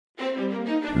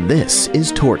This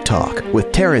is Tort Talk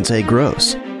with Terrence A.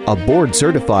 Gross, a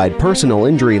board-certified personal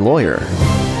injury lawyer.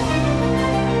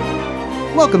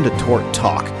 Welcome to Tort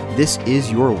Talk. This is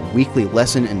your weekly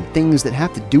lesson in things that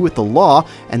have to do with the law,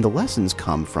 and the lessons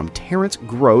come from Terrence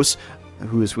Gross,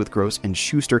 who is with Gross and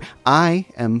Schuster. I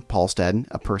am Paul Stadden,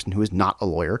 a person who is not a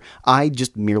lawyer. I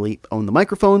just merely own the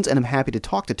microphones, and I'm happy to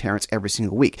talk to Terrence every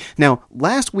single week. Now,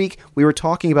 last week, we were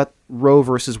talking about Roe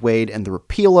versus Wade and the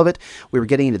repeal of it. We were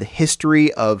getting into the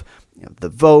history of the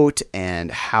vote and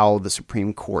how the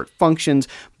Supreme Court functions.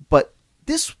 But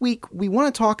this week, we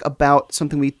want to talk about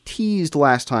something we teased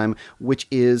last time, which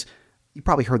is, you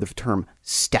probably heard the term,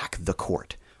 stack the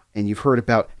court. And you've heard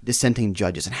about dissenting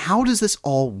judges. And how does this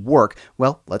all work?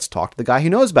 Well, let's talk to the guy who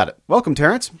knows about it. Welcome,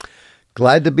 Terrence.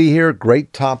 Glad to be here.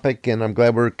 Great topic. And I'm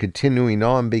glad we're continuing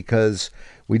on because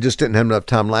we just didn't have enough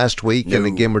time last week. No. And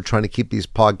again, we're trying to keep these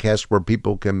podcasts where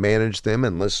people can manage them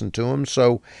and listen to them.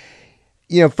 So,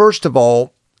 first of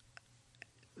all,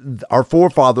 our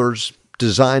forefathers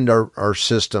designed our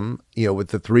system, with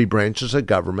the three branches of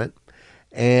government.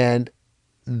 And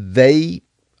they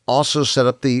also set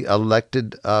up the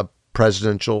elected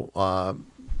presidential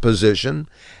position,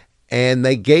 and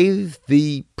they gave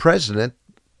the president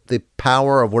the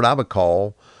power of what I would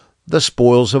call the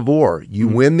spoils of war. You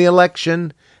win the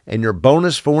election, and your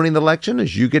bonus for winning the election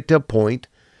is you get to appoint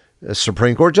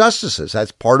Supreme Court justices.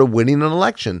 That's part of winning an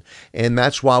election, and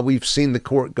that's why we've seen the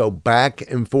court go back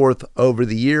and forth over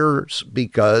the years,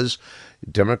 because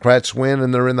Democrats win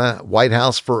and they're in the White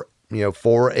House for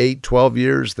 4, 8, 12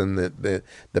 years, then the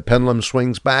pendulum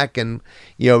swings back, and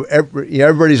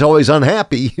everybody's always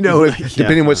unhappy,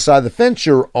 depending on which side of the fence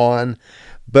you're on.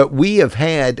 But we have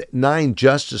had 9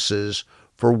 justices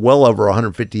for well over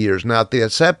 150 years. Now, at the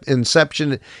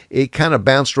inception, it kind of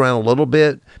bounced around a little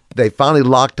bit. They finally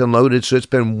locked and loaded, so it's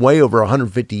been way over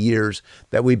 150 years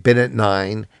that we've been at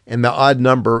 9, and the odd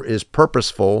number is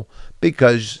purposeful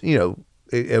because,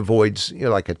 it avoids,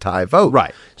 like a tie vote.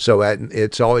 Right. So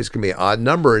it's always going to be an odd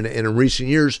number. And in recent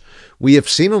years, we have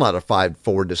seen a lot of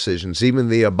 5-4 decisions. Even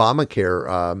the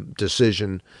Obamacare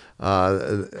decision,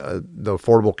 the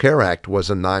Affordable Care Act was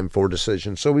a 9-4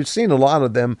 decision. So we've seen a lot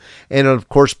of them. And of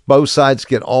course, both sides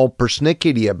get all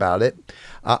persnickety about it.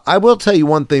 I will tell you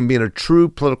one thing, being a true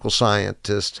political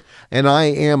scientist, and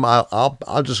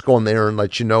I'll just go in there and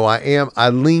let you know I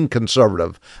lean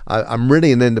conservative. I'm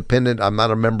really an independent. I'm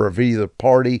not a member of either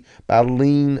party, but I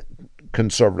lean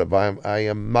conservative. I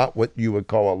am not what you would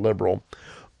call a liberal.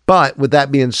 But with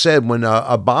that being said, when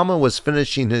Obama was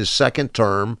finishing his second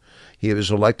term, he was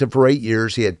elected for 8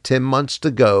 years. He had 10 months to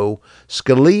go.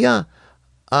 Scalia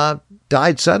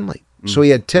died suddenly. So he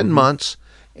had 10 months.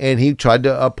 And he tried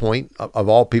to appoint, of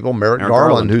all people, Merrick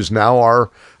Garland, who's now our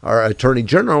attorney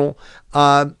general.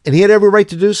 And he had every right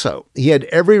to do so. He had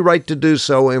every right to do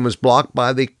so, and was blocked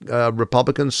by the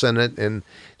Republican Senate and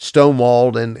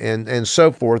stonewalled and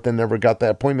so forth, and never got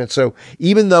that appointment. So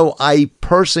even though I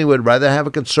personally would rather have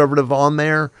a conservative on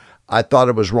there, I thought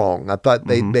it was wrong. I thought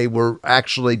they were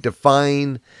actually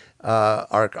defying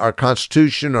our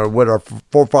Constitution, or what our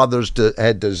forefathers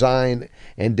had designed,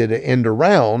 and did an end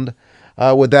around.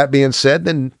 With that being said,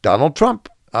 then Donald Trump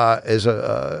is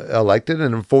elected,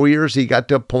 and in 4 years he got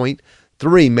to appoint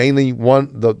 3. Mainly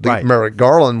one, the right. Merrick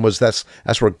Garland was that's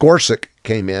where Gorsuch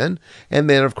came in, and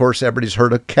then of course everybody's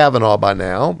heard of Kavanaugh by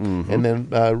now, and then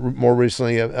more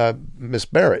recently Miss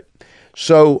Barrett.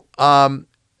 So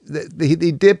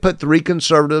he did put 3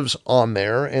 conservatives on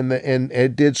there, and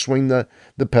it did swing the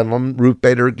pendulum. Ruth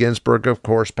Bader Ginsburg, of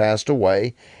course, passed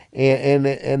away, and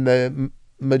the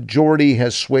majority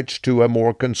has switched to a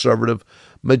more conservative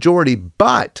majority.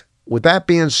 But with that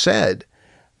being said,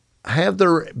 have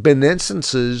there been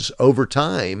instances over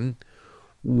time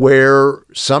where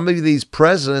some of these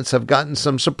presidents have gotten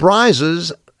some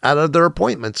surprises out of their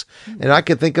appointments? And I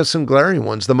could think of some glaring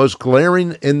ones. The most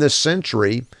glaring in this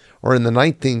century, or in the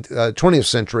 20th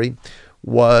century,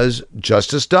 was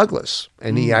Justice Douglas.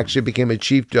 And he actually became a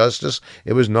Chief Justice.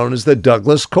 It was known as the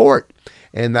Douglas Court.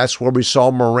 And that's where we saw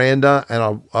Miranda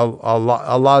and a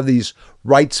lot of these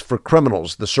rights for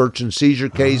criminals, the search and seizure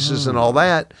cases and all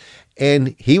that.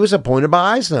 And he was appointed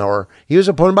by Eisenhower. He was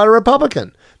appointed by a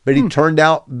Republican. But he turned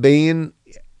out being,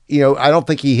 I don't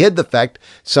think he hid the fact.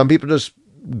 Some people just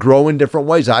grow in different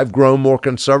ways. I've grown more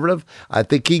conservative. I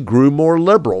think he grew more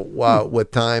liberal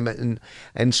with time.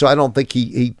 And so I don't think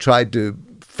he tried to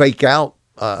fake out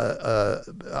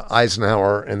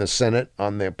Eisenhower in the Senate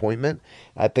on the appointment.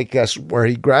 I think that's where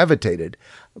he gravitated.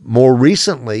 More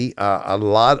recently, a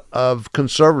lot of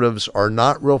conservatives are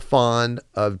not real fond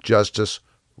of Justice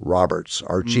Roberts,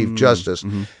 our Chief Justice.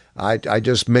 I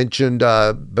just mentioned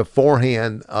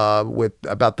beforehand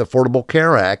about the Affordable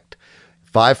Care Act,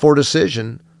 5-4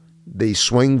 decision. The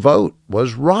swing vote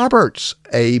was Roberts,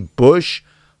 a Bush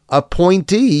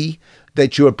appointee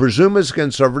that you would presume is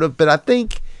conservative, but I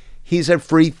think he's a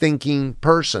free-thinking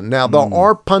person. Now, there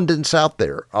are pundits out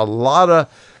there, a lot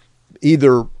of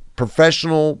either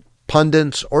professional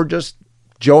pundits or just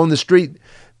Joe on the street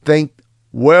think,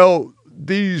 well,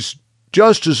 these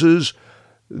justices,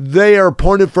 they are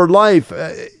appointed for life.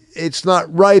 It's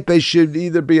not right. They should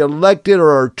either be elected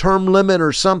or a term limit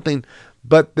or something.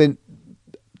 But then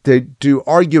to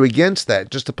argue against that,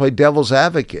 just to play devil's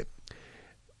advocate,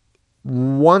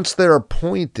 once they're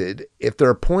appointed, if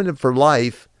they're appointed for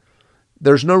life,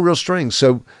 there's no real strings.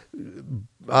 So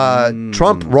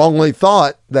Trump wrongly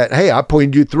thought that, hey, I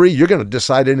appointed you 3, you're going to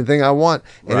decide anything I want.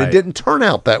 And It didn't turn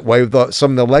out that way with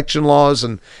some of the election laws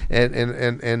and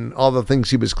all the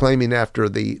things he was claiming after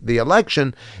the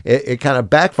election. It kind of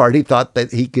backfired. He thought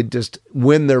that he could just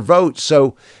win their votes.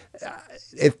 So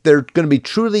if they're going to be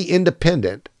truly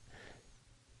independent,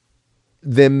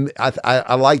 then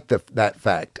I like that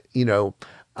fact,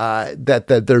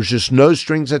 that there's just no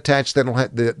strings attached. They don't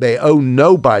have, they owe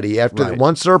nobody after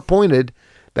once they're appointed.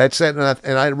 That's it.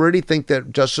 And I really think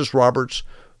that Justice Roberts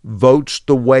votes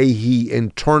the way he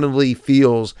internally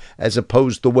feels, as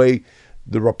opposed to the way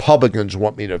the Republicans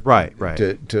want me to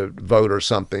to vote or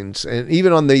something. And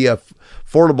even on the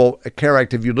Affordable Care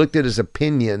Act, if you looked at his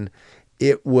opinion,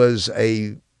 it was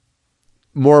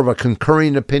more of a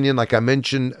concurring opinion, like I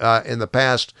mentioned in the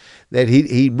past, that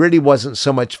he really wasn't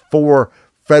so much for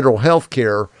federal health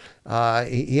care.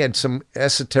 He had some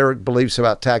esoteric beliefs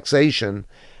about taxation.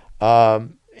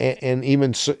 And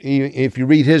even if you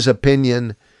read his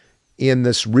opinion in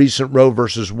this recent Roe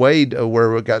versus Wade,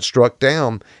 where it got struck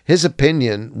down, his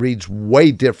opinion reads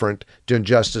way different than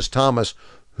Justice Thomas,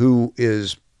 who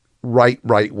is right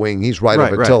wing. He's right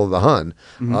up until the Hun.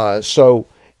 So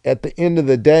at the end of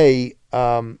the day,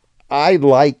 I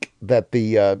like that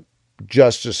the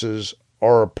justices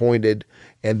are appointed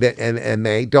and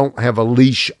they don't have a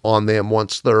leash on them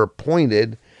once they're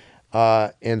appointed.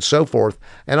 And so forth.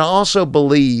 And I also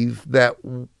believe that,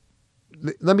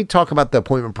 let me talk about the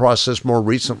appointment process more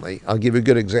recently. I'll give you a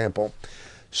good example.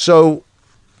 So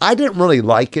I didn't really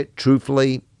like it,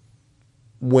 truthfully,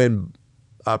 when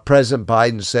President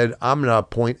Biden said, I'm going to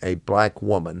appoint a black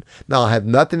woman. Now, I have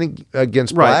nothing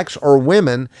against blacks or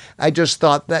women. I just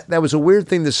thought that was a weird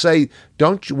thing to say.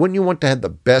 Wouldn't you want to have the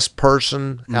best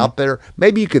person out there?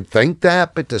 Maybe you could think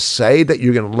that, but to say that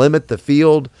you're going to limit the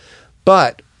field.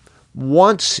 But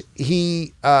once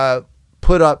he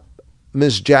put up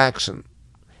Ms. Jackson,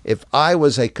 if I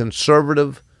was a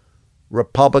conservative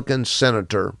Republican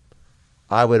senator,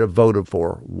 I would have voted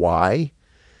for her. Why?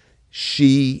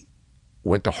 She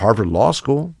went to Harvard Law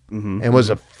School and was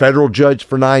a federal judge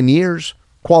for 9 years,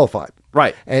 qualified.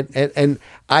 Right. And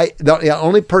the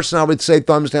only person I would say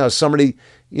thumbs down is somebody,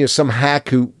 some hack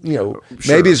who,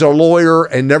 maybe is a lawyer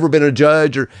and never been a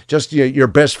judge, or just your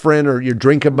best friend or your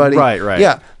drinking buddy. Right.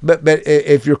 Yeah. But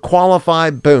if you're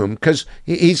qualified, boom, because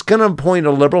he's going to appoint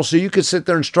a liberal, so you could sit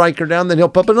there and strike her down, then he'll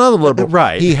put up another liberal.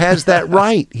 Right. He has that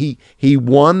right. He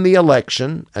won the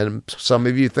election, and some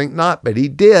of you think not, but he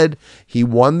did. He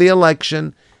won the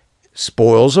election.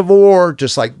 Spoils of war,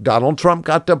 just like Donald Trump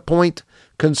got to appoint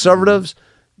conservatives,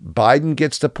 Biden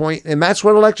gets to point, and that's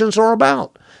what elections are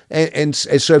about. And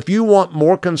so if you want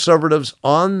more conservatives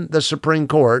on the Supreme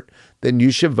Court, then you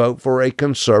should vote for a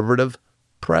conservative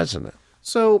president.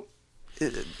 So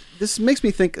this makes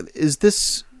me think, is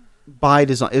this by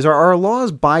design? Are our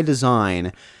laws by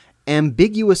design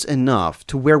ambiguous enough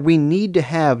to where we need to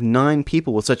have 9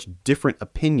 people with such different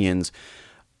opinions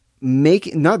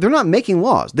they're not making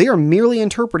laws. They are merely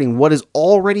interpreting what is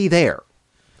already there.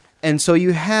 And so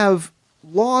you have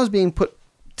laws being put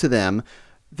to them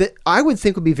that I would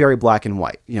think would be very black and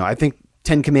white. I think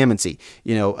 10 Commandments-y,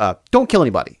 don't kill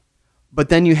anybody. But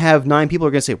then you have 9 people who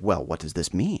are going to say, well, what does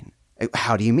this mean?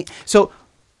 How do you mean? So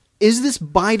is this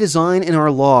by design in our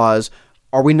laws?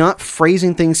 Are we not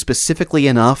phrasing things specifically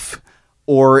enough?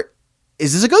 Or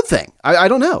is this a good thing? I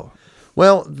don't know.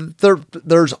 Well,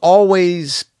 there's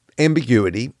always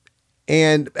ambiguity.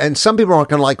 And some people aren't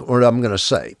going to like what I'm going to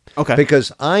say. Okay.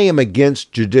 Because I am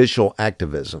against judicial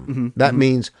activism. That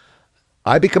means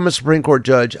I become a Supreme Court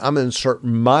judge. I'm going to insert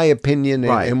my opinion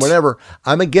and whatever.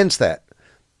 I'm against that.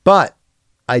 But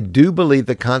I do believe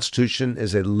the Constitution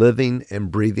is a living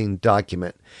and breathing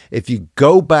document. If you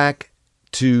go back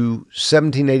to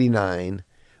 1789,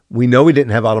 we know we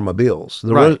didn't have automobiles.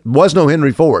 There was no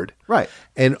Henry Ford. Right.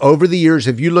 And over the years,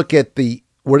 if you look at the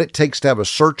what it takes to have a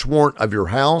search warrant of your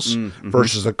house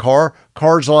versus a car.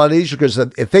 Car's a lot easier because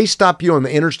if they stop you on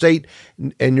the interstate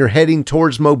and you're heading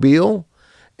towards Mobile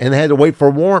and they had to wait for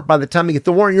a warrant, by the time you get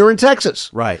the warrant, you're in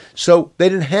Texas. Right. So they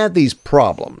didn't have these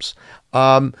problems.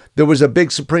 There was a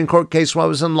big Supreme Court case while I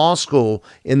was in law school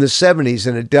in the 70s,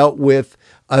 and it dealt with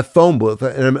a phone booth.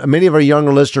 And many of our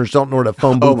younger listeners don't know what a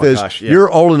phone booth is. Gosh, yeah. You're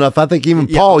old enough. I think even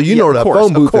Paul, you know what a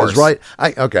phone booth is, right?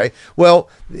 Okay. Well,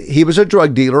 he was a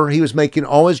drug dealer. He was making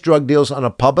all his drug deals on a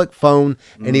public phone,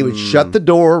 and he would shut the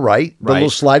door, right? The little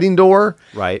sliding door.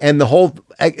 Right. And the whole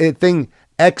thing,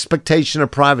 expectation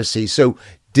of privacy. So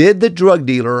did the drug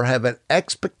dealer have an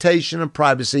expectation of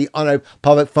privacy on a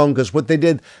public phone? Because what they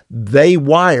did, they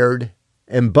wired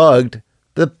and bugged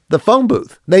the phone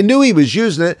booth. They knew he was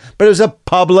using it, but it was a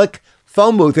public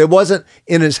phone booth. It wasn't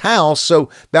in his house, so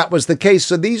that was the case.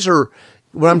 So these are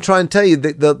what I'm trying to tell you.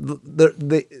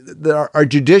 Our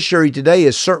judiciary today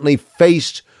is certainly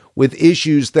faced with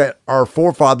issues that our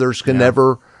forefathers can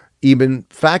never even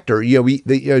factor.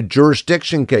 The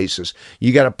jurisdiction cases.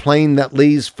 You got a plane that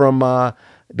leaves from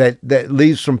that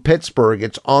leaves from Pittsburgh.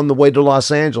 It's on the way to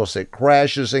Los Angeles. It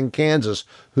crashes in Kansas.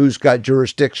 Who's got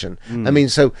jurisdiction? I mean,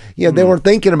 so they weren't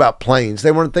thinking about planes.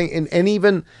 They weren't thinking, and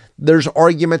even there's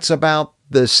arguments about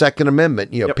the Second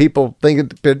Amendment. People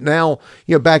think it now.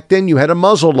 Back then you had a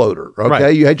muzzle loader. Okay,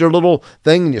 Right. You had your little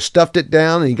thing and you stuffed it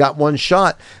down and you got one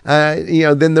shot.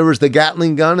 Then there was the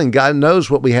Gatling gun, and God knows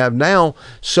what we have now.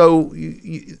 So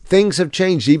things have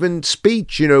changed. Even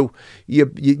speech.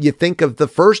 You think of the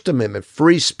First Amendment,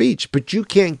 free speech, but you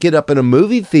can't get up in a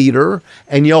movie theater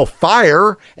and yell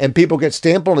fire and people get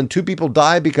stamped and 2 people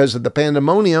die because of the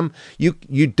pandemonium. You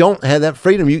don't have that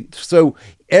freedom. So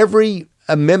every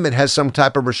amendment has some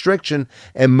type of restriction,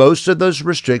 and most of those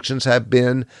restrictions have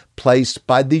been placed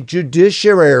by the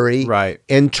judiciary,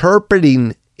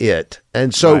 interpreting it.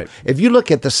 And so if you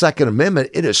look at the Second Amendment,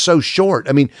 it is so short.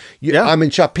 I mean,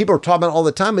 Chuck, people are talking about it all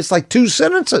the time. It's like 2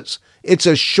 sentences. It's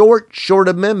a short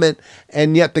amendment,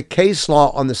 and yet the case law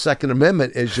on the Second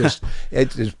Amendment is just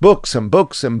it's books and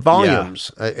books and volumes.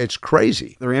 It's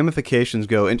crazy. The ramifications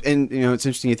go, and it's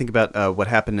interesting. You think about what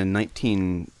happened in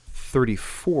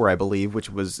 1934, I believe,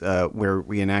 which was where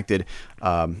we enacted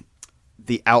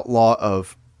the outlaw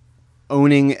of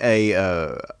owning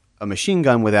a machine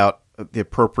gun without the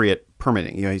appropriate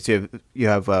permitting. So you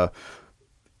have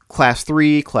class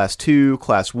 3, class 2,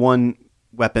 class 1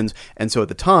 weapons, and so at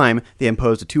the time they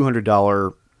imposed a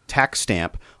 $200 tax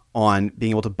stamp on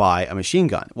being able to buy a machine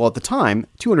gun. Well, at the time,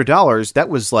 $200, that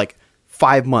was like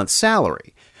 5 months'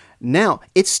 salary. Now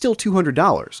it's still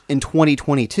 $200 in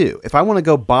 2022. If I want to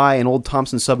go buy an old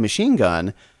Thompson submachine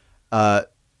gun, I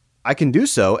can do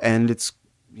so, and it's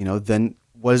then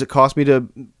what does it cost me to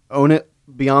own it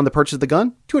beyond the purchase of the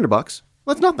gun? $200. Well,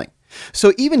 that's nothing.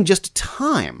 So even just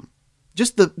time.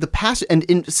 Just the passage, and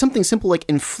in something simple like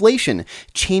inflation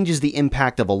changes the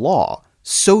impact of a law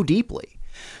so deeply.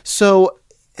 So,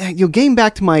 getting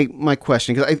back to my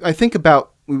question, because I think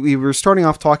about, we were starting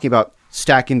off talking about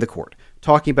stacking the court,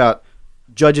 talking about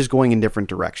judges going in different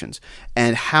directions,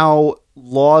 and how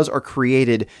laws are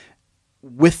created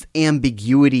with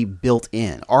ambiguity built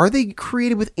in. Are they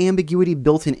created with ambiguity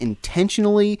built in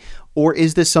intentionally, or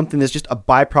is this something that's just a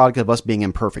byproduct of us being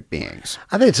imperfect beings?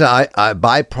 I think it's a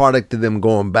byproduct of them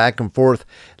going back and forth.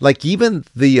 Like even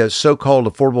the so-called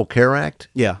Affordable Care Act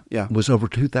was over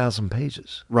 2,000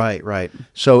 pages. Right.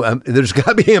 So there's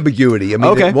got to be ambiguity. I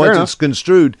mean, once it's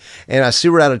construed, and I see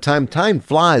we're out of time. Time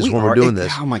flies when we're doing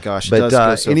this. Oh my gosh. But does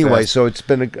go so anyway, fast. so it's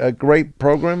been a great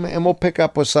program, and we'll pick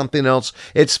up with something else.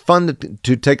 It's fun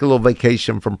to take a little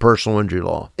vacation from personal injury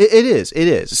law. It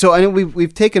is. So I know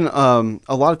we've taken a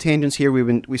lot of tangents here.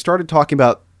 We started talking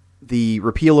about the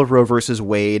repeal of Roe versus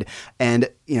Wade, and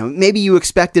maybe you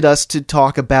expected us to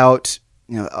talk about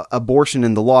abortion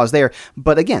and the laws there,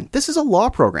 but again, this is a law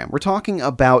program. We're talking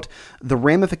about the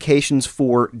ramifications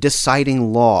for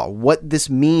deciding law, what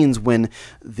this means when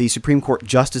the Supreme Court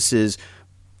justices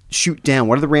shoot down.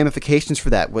 What are the ramifications for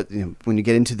that? When you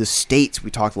get into the states, we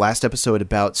talked last episode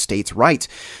about states' rights.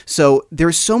 So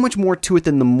there's so much more to it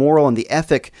than the moral and the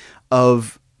ethic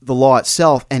of the law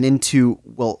itself, and into,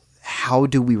 well, how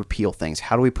do we repeal things?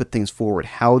 How do we put things forward?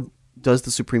 How does the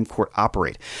Supreme Court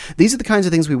operate? These are the kinds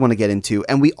of things we want to get into,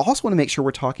 and we also want to make sure we're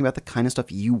talking about the kind of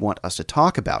stuff you want us to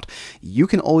talk about. You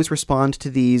can always respond to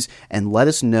these and let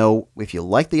us know if you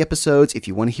like the episodes, if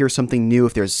you want to hear something new,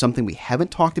 if there's something we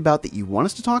haven't talked about that you want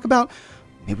us to talk about,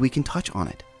 maybe we can touch on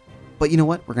it. But you know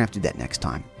what? We're going to have to do that next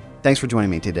time. Thanks for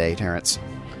joining me today, Terrence.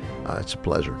 It's a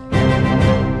pleasure.